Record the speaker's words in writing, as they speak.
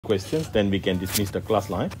questions, then we can dismiss the class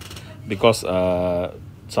lah. Because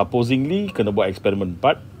supposingly kena buat eksperimen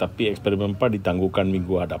 4, tapi eksperimen 4 ditangguhkan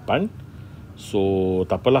minggu hadapan. So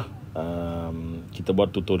tak apalah, kita buat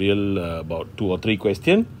tutorial about 2 or 3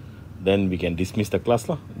 question, then we can dismiss the class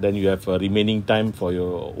lah. Then you have remaining time for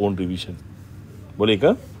your own revision. Boleh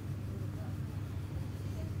ke?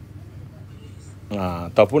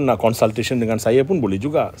 Ataupun nak consultation dengan saya pun boleh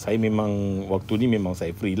juga. Saya memang waktu ni memang saya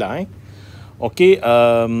free lah. Okey,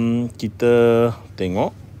 kita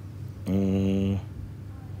tengok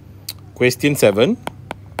question 7,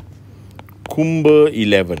 Kumbe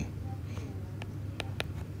 11.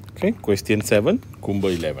 Okay, question 7,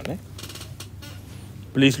 Kumbe 11.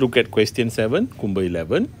 Please look at question 7, Kumbe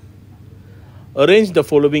 11. Arrange the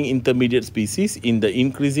following intermediate species in the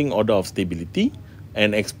increasing order of stability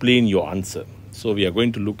and explain your answer. So we are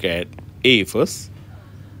going to look at A first.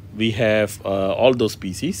 We have all those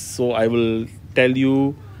species. So I will tell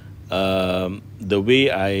you the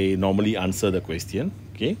way I normally answer the question.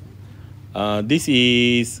 Okay. This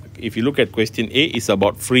is, if you look at question A, is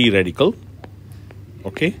about free radical.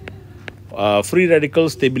 Okay. Free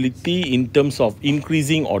radical stability in terms of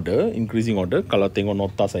increasing order. Kalau tengok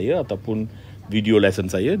nota saya ataupun video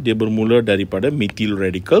lesson saya, dia bermula daripada methyl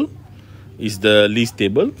radical is the least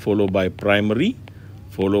stable, followed by primary,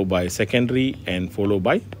 followed by secondary, and followed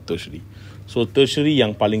by tertiary. So tertiary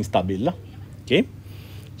yang paling stabil lah. Okay.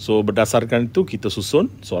 So berdasarkan itu kita susun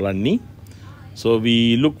soalan ni. So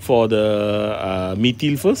we look for the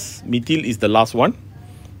methyl first. Methyl is the last one.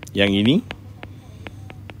 Yang ini.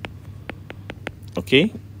 Okay.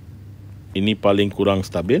 Ini paling kurang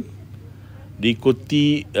stabil.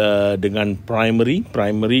 Diikuti dengan primary.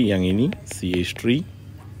 Primary yang ini CH3,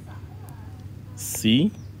 C,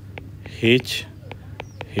 H,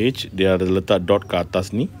 dia ada letak dot ke atas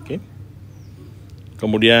ni. Okay.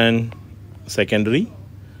 Kemudian secondary.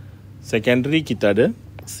 Secondary kita ada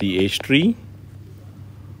CH3,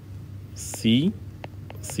 C,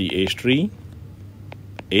 CH3,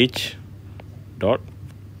 H, dot.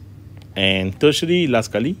 And tertiary last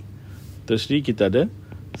kali. Tertiary kita ada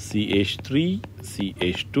CH3,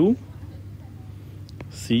 CH2,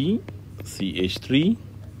 C, CH3,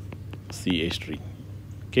 CH3.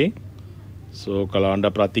 Okay. So kalau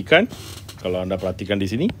anda perhatikan di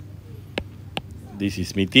sini, this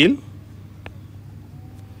is methyl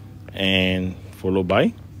and followed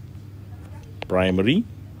by primary,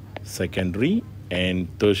 secondary,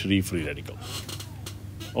 and tertiary free radical.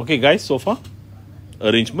 Okay guys, so far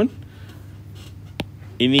arrangement.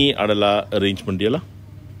 Ini adalah arrangement dia lah.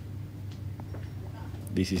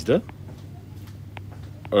 This is the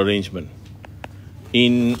arrangement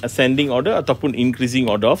in ascending order ataupun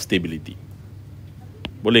increasing order of stability.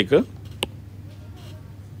 Boleh ke?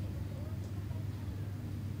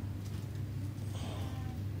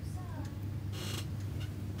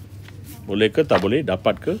 Boleh ke? Tak boleh?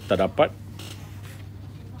 Dapat ke? Tak dapat?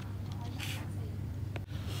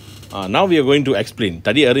 Now we are going to explain.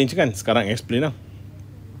 Tadi arrange kan? Sekarang explain lah.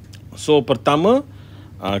 So pertama,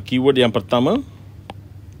 keyword yang pertama,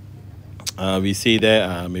 we say there,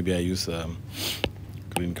 maybe I use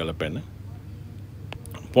green color pen.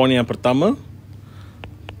 Point yang pertama,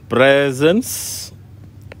 presence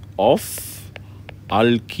of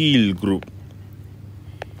alkyl group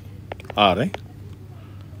R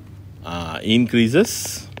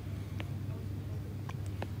increases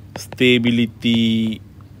stability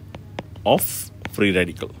of free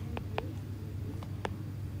radical.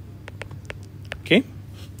 Okay.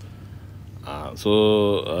 So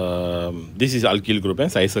this is alkyl group.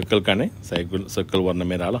 Saya circlekan. Saya circle warna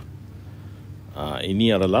merah lah.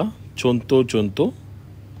 Ini adalah contoh-contoh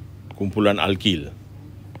kumpulan alkyl.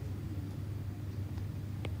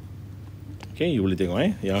 Okay, you boleh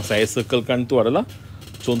tengok yang saya circlekan tu adalah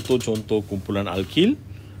contoh-contoh kumpulan alkyl.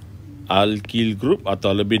 Alkyl group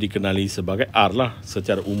atau lebih dikenali sebagai R lah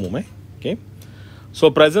secara umum. Okay. So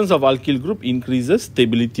presence of alkyl group increases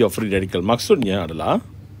stability of free radical. Maksudnya adalah,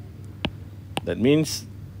 that means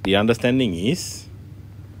the understanding is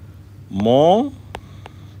more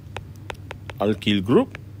alkyl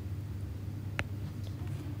group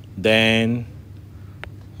then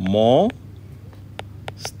more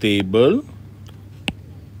stable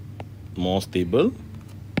more stable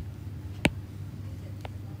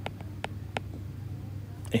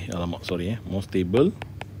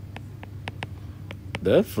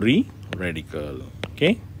the free radical.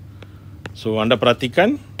 Okay. So anda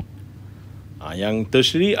perhatikan yang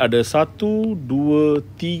tertiary ada 1, 2,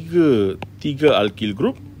 3 alkyl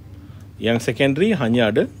group. Yang secondary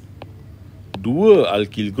hanya ada 2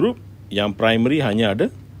 alkyl group. Yang primary hanya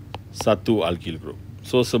ada 1 alkyl group.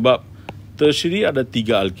 So sebab tertiary ada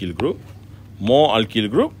 3 alkyl group. More alkyl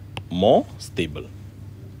group, more stable.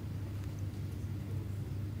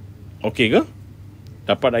 Okay ke?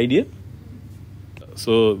 Dapat idea?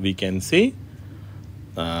 So we can say,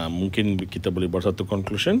 mungkin kita boleh buat satu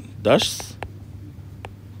conclusion. Thus,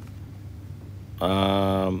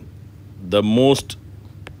 the most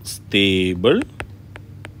stable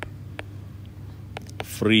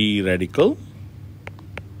free radical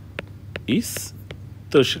is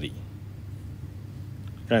tertiary,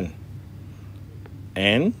 kan?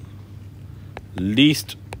 And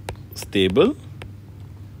least stable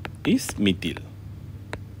is methyl.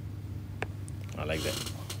 I like that.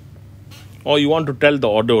 Or you want to tell the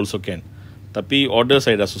order also can. Tapi order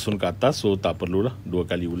saya dah susun ke atas, so tak perlulah 2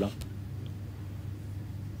 kali ulang.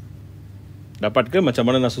 Dapat ke macam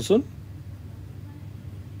mana nak susun?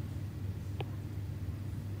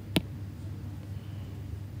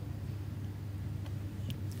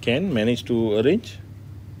 Can manage to arrange?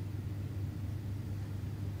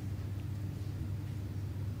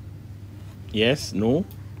 Yes, no.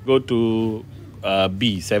 Go to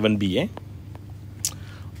B, 7B.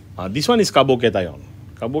 This one is carbocation.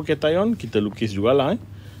 Carbocation kita lukis jugalah.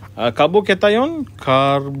 Carbocation,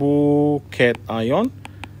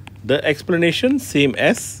 the explanation same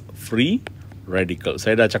as free radical.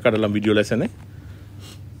 Saya dah cakap dalam video lesson.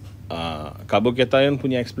 Carbocation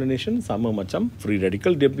punya explanation sama macam free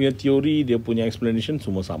radical. Dia punya teori, dia punya explanation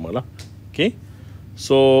semua sama lah. Okay.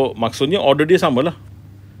 So maksudnya order dia sama lah.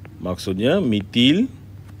 Maksudnya methyl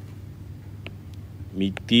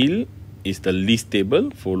is the least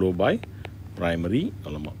stable, followed by primary,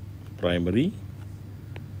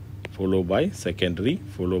 followed by secondary,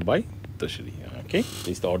 followed by tertiary. Okay,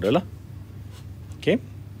 this is the order lah. Okay,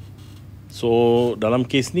 so dalam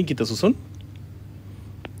case ni kita susun.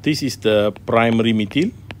 This is the primary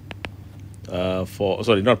methyl.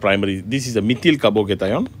 Not primary. This is a methyl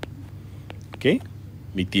carbocation. Okay,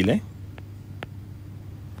 methyl.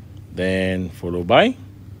 Then followed by.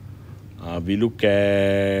 We look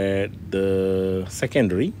at the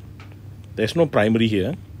secondary. There's no primary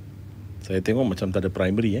here. Saya tengok macam tak ada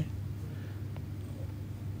primary.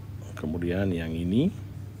 Kemudian yang ini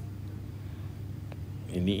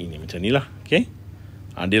macam ni lah. Okay.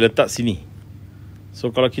 Dia letak sini.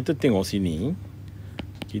 So kalau kita tengok sini,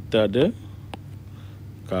 kita ada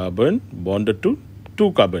carbon bonded to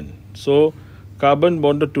 2 carbon. So carbon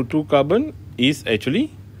bonded to 2 carbon is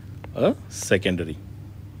actually a secondary.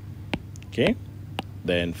 Okay,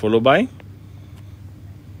 then followed by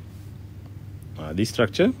this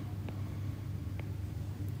structure.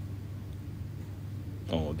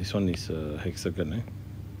 Oh, this one is a hexagon.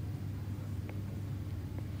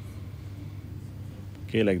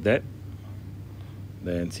 Okay, like that.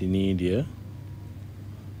 Then sini dia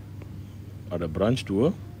ada branch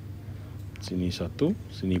 2, sini 1,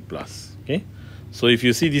 sini plus. Okay, so if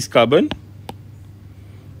you see this carbon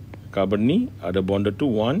ni ada bonded to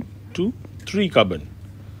 1, 2, 3 carbon.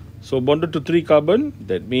 So bonded to 3 carbon,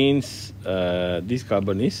 that means this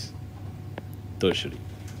carbon is tertiary.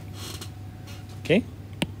 Okay,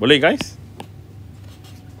 boleh guys?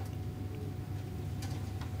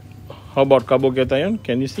 How about carbocation?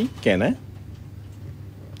 Can you see? Can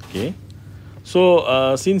Okay. So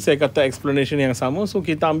since saya kata explanation yang sama, so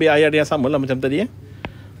kita ambil ayat yang sama lah macam tadi.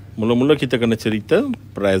 Mula-mula kita kena cerita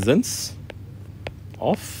presence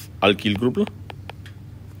of alkyl group lah.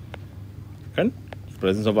 Kan?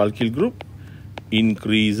 Presence of alkyl group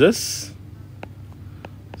increases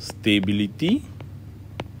stability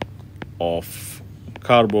of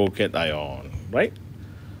carbocation, right?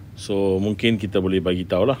 So mungkin kita boleh bagi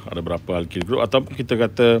tahu lah ada berapa alkyl group, ataupun kita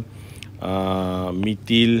kata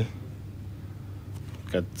methyl,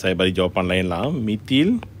 saya bagi jawapan lain lah.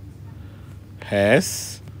 Methyl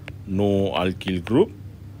has no alkyl group,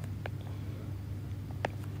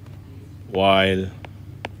 while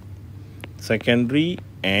secondary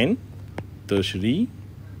and tertiary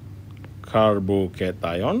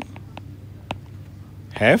carbocation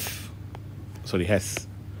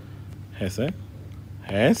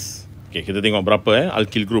has. Okay, kita tengok berapa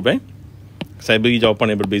alkyl group. Saya beri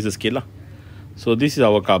jawapan yang berbeza sikit lah. So this is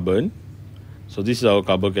our carbon. So this is our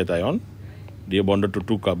carbocation. Dia bonded to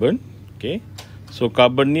 2 carbon. Okay. So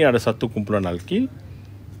carbon ni ada satu kumpulan alkyl.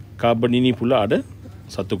 Carbon ini pula ada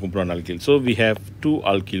satu kumpulan alkyl. So we have 2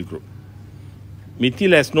 alkyl group.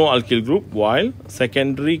 Methyl has no alkyl group, while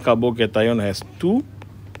secondary carbocation has 2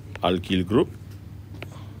 alkyl group.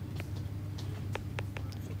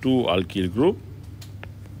 2 alkyl group.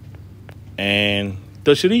 And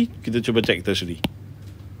tertiary, kita cuba cek tertiary.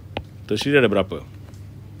 Tertiary ada berapa?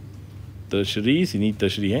 Tertiary, sini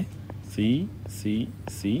tertiary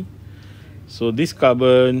C. So this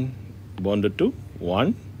carbon bonded to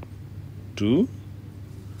 1, 2.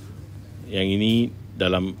 Yang ini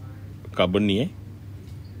dalam carbon ni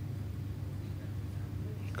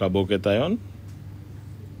carbocation.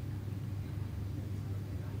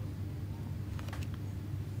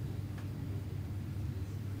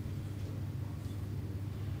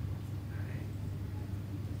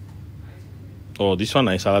 Oh, this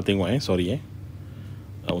one I salah tengok sorry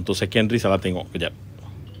untuk secondary salah tengok kejap.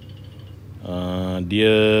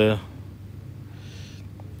 Dia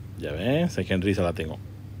kejap secondary salah tengok.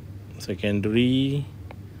 Secondary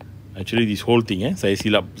actually this whole thing saya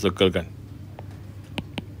silap circle kan.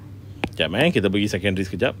 Kejap kita pergi secondary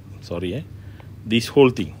sekejap. Sorry this whole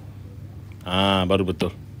thing. Baru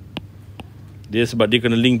betul. Dia sebab dia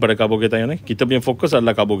kena link pada carbocation Kita punya fokus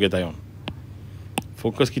adalah carbocation.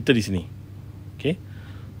 Fokus kita di sini. Okay.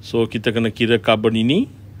 So kita kena kira carbon ini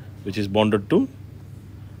which is bonded to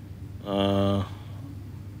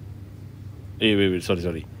wait,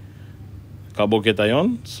 sorry.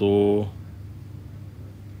 Carbocation. So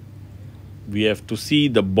we have to see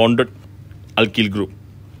the bonded alkyl group.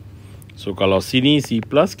 So kalau sini C+,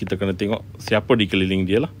 kita kena tengok siapa di keliling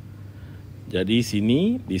dia lah. Jadi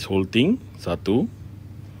sini this whole thing 1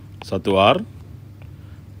 R.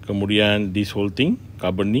 Kemudian this whole thing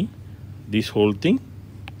carbon ni, this whole thing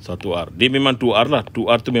 1R. Dia memang 2R lah.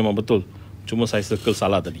 2R tu memang betul. Cuma saya circle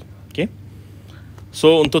salah tadi. Okay.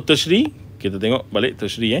 So untuk tertiary, kita tengok balik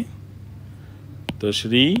tertiary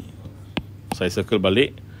Tertiary, saya circle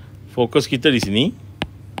balik. Fokus kita di sini.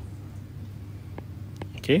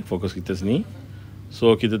 Okay, fokus kita sini.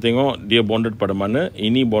 So kita tengok dia bonded pada mana.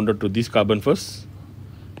 Ini bonded to this carbon first.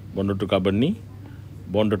 Bonded to carbon ni.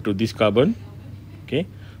 Bonded to this carbon. Okay.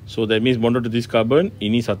 So that means bonded to this carbon,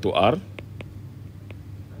 ini 1R.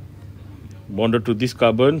 Bonded to this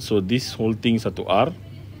carbon, so this whole thing 1R.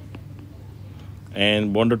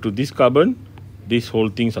 And bonded to this carbon, this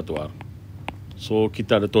whole thing 1R. So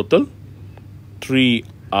kita ada total 3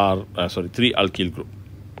 alkyl group.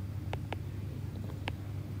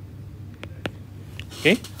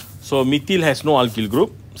 Okay. So methyl has no alkyl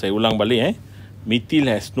group. Saya ulang balik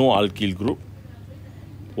Methyl has no alkyl group,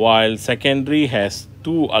 while secondary has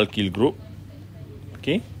 2 alkyl group.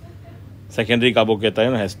 Okay. Secondary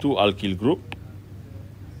carbocation has 2 alkyl group,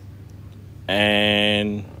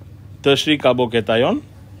 and tertiary carbocation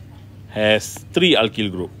has 3 alkyl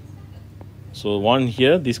group. So one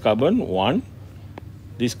here, this carbon 1,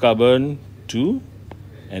 this carbon 2,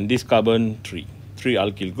 and this carbon 3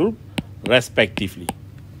 alkyl group respectively.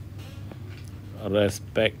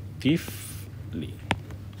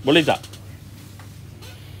 Boleh tak?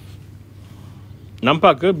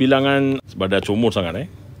 Nampak ke bilangan sebab dah comot sangat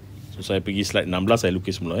So saya pergi slide 16, saya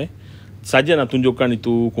lukis semula Saja nak tunjukkan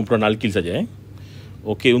itu kumpulan alkyl saja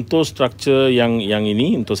Okey, untuk struktur yang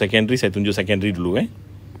ini, untuk secondary, saya tunjuk secondary dulu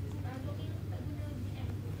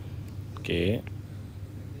Okey.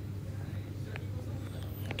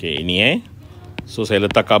 Okey, ini So saya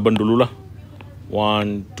letak carbon dululah.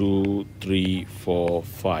 1, 2, 3, 4,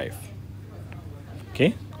 5.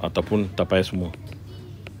 Okey, ataupun tak payah semua.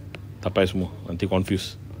 Tak payah semua, nanti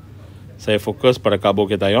confuse. Saya fokus pada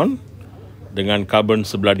carbocation dengan carbon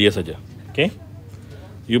sebelah dia saja. Okey.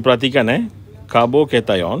 You perhatikan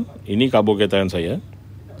carbocation, ini carbocation saya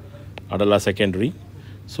adalah secondary.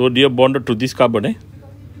 So dia bonded to this carbon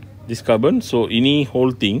This carbon, so ini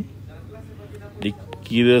whole thing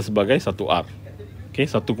dikira sebagai 1R. Okey,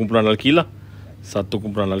 satu kumpulan alkyl lah. Satu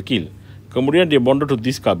kumpulan alkyl. Kemudian dia bonded to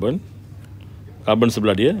this carbon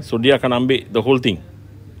sebelah dia, so dia akan ambil the whole thing.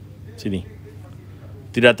 Sini.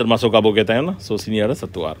 Tidak termasuk carbocation lah. So sini ada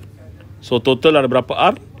 1R. So total ada berapa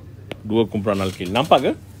R? 2 kumpulan alkyl. Nampak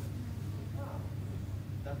ke?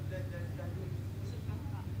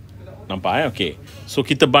 Nampak Okey. So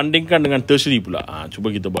kita bandingkan dengan tertiary pula. Cuba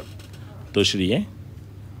kita buat tertiary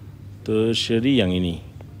Tertiary yang ini.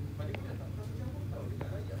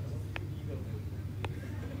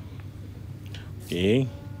 Okey.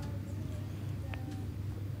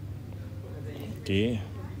 Okey.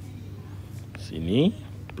 Sini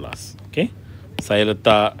plus. Okey. Saya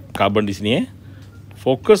letak carbon di sini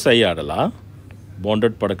Fokus saya adalah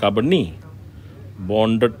bonded pada carbon ni.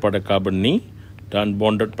 Bonded pada carbon ni dan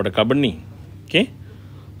bonded pada carbon ni. Okey.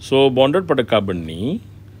 So bonded pada carbon ni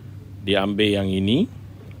dia ambil yang ini.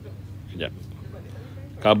 Sekejap.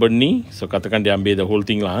 Carbon ni, so katakan dia ambil the whole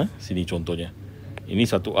thing lah. Sini contohnya. Ini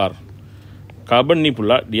 1R. Carbon ni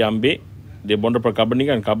pula dia ambil, dia bonded pada carbon ni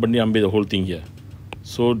kan, carbon ni ambil the whole thing here.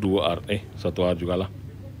 So 2R, 1R jugalah.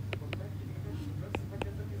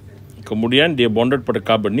 Kemudian dia bonded pada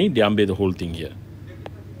carbon ni, dia ambil the whole thing here.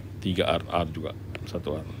 3R, R juga,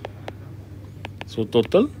 1R. So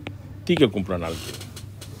total 3 kumpulan alkil.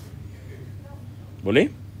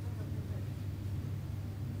 Boleh?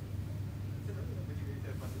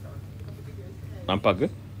 Nampak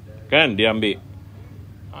ke? Kan dia ambil.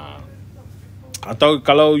 Atau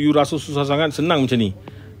kalau you rasa susah sangat, senang macam ni.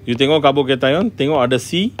 You tengok karbokation, tengok ada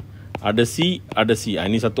C, ada C, ada C.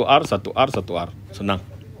 Ini satu R, satu R, satu R. Senang.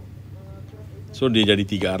 So dia jadi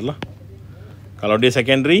 3 R lah. Kalau dia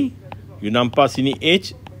secondary, you nampak sini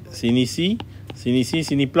H, sini C, sini C,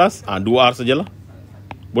 sini plus, 2 R sajalah.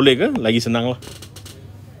 Boleh ke? Lagi senang lah.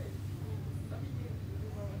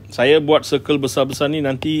 Saya buat circle besar-besar ni,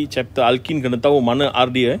 nanti chapter alkin kena tahu mana R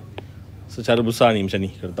dia secara besar ni, macam ni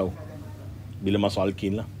kena tahu bila masuk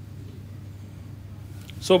alkin lah.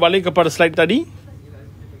 So balik kepada slide tadi.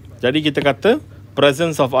 Jadi kita kata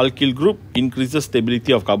presence of alkyl group increases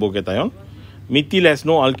stability of carbocation. Methyl has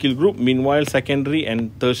no alkyl group, meanwhile secondary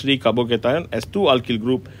and tertiary carbocation has 2 alkyl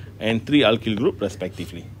group and 3 alkyl group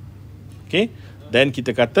respectively. Okay, then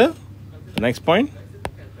kita kata next point,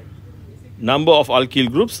 number of alkyl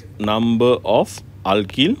groups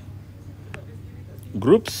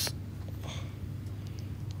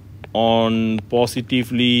on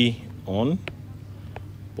positively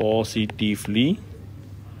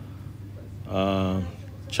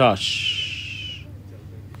charge.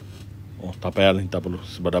 Oh, tak payah lah, tak perlu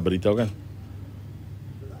sebab dah beritahu kan.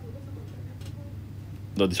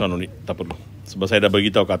 No, this one only, tak perlu sebab saya dah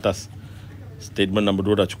beritahu ke atas. Statement number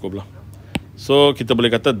 2 dah cukup lah. So kita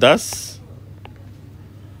boleh kata thus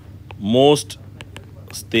most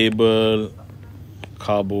stable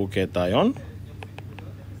carbocation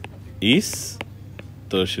is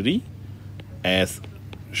tertiary as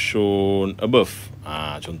shown above.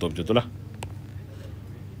 Contoh macam itulah.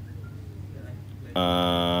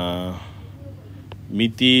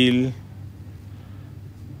 Methyl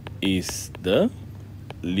is the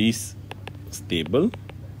least stable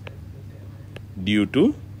due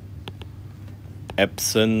to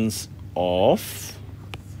absence of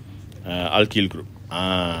alkyl group.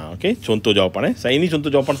 Okay, contoh jawapan. Saya ini contoh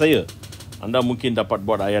jawapan saya. Anda mungkin dapat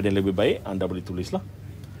buat ayat yang lebih baik, anda boleh tulislah.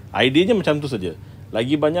 Idenya macam tu saja.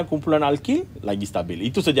 Lagi banyak kumpulan alkyl, lagi stabil.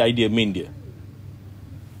 Itu saja idea main dia.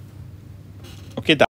 Okay tak?